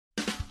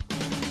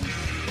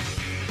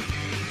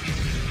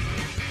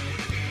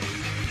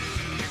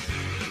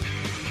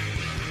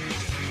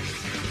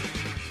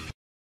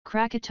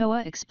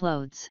Krakatoa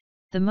explodes.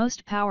 The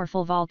most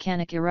powerful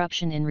volcanic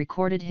eruption in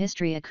recorded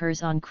history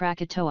occurs on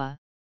Krakatoa,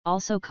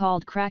 also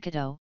called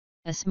Krakatau,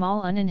 a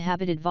small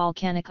uninhabited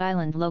volcanic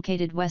island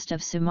located west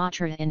of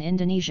Sumatra in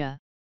Indonesia,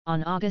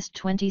 on August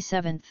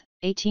 27,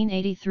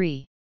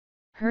 1883.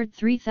 Heard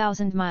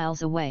 3,000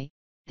 miles away,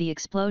 the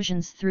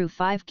explosions threw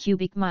 5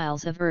 cubic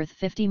miles of earth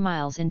 50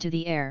 miles into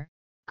the air,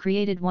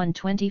 created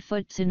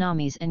 120-foot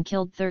tsunamis and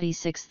killed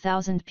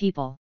 36,000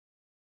 people.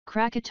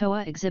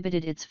 Krakatoa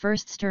exhibited its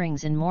first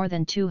stirrings in more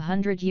than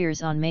 200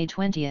 years on May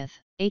 20,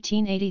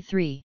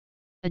 1883.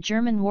 A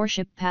German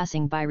warship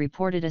passing by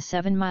reported a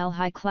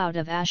 7-mile-high cloud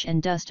of ash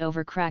and dust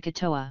over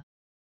Krakatoa.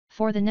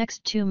 For the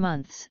next 2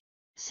 months,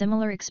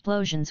 similar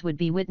explosions would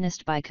be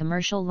witnessed by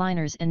commercial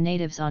liners and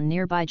natives on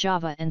nearby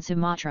Java and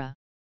Sumatra.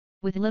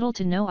 With little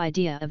to no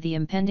idea of the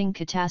impending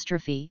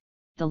catastrophe,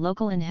 the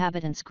local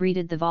inhabitants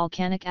greeted the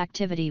volcanic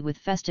activity with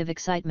festive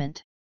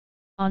excitement.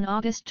 On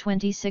August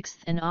 26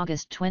 and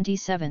August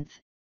 27,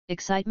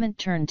 excitement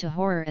turned to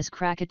horror as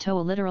Krakatoa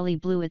literally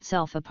blew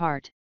itself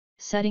apart,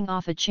 setting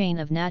off a chain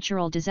of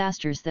natural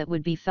disasters that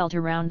would be felt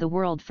around the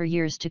world for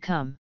years to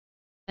come.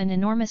 An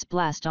enormous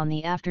blast on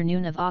the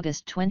afternoon of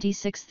August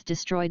 26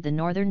 destroyed the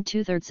northern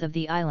two-thirds of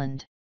the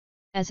island.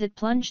 As it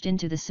plunged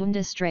into the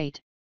Sunda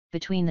Strait,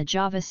 between the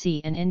Java Sea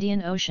and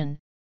Indian Ocean,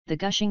 the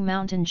gushing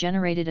mountain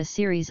generated a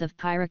series of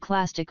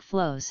pyroclastic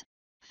flows,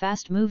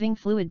 fast-moving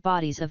fluid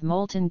bodies of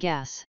molten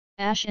gas,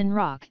 ash and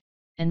rock,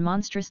 and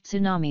monstrous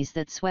tsunamis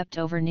that swept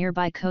over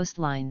nearby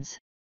coastlines.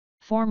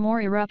 4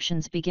 more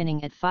eruptions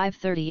beginning at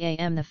 5:30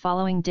 a.m. the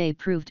following day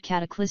proved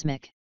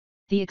cataclysmic.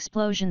 The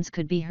explosions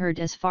could be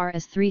heard as far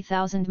as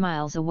 3,000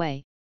 miles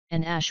away,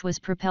 and ash was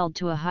propelled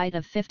to a height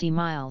of 50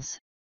 miles.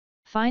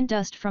 Fine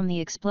dust from the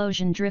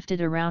explosion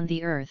drifted around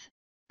the Earth,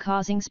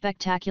 causing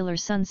spectacular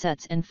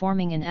sunsets and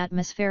forming an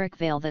atmospheric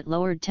veil that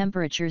lowered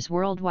temperatures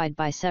worldwide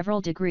by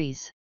several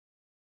degrees.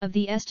 Of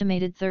the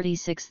estimated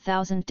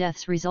 36,000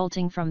 deaths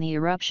resulting from the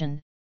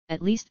eruption,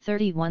 at least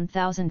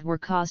 31,000 were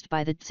caused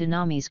by the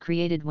tsunamis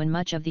created when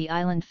much of the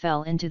island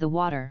fell into the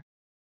water.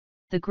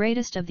 The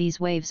greatest of these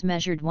waves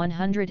measured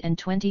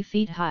 120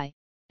 feet high,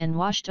 and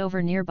washed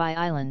over nearby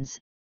islands,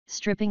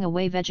 stripping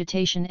away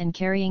vegetation and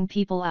carrying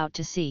people out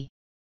to sea.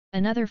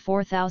 Another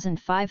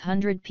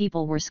 4,500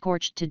 people were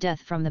scorched to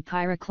death from the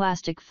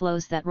pyroclastic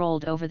flows that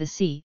rolled over the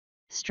sea,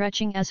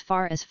 stretching as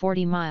far as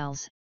 40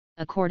 miles,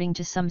 according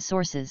to some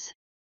sources.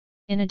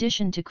 In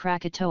addition to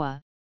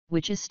Krakatoa,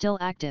 which is still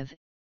active,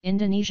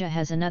 Indonesia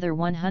has another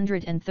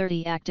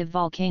 130 active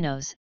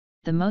volcanoes,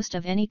 the most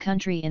of any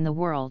country in the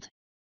world.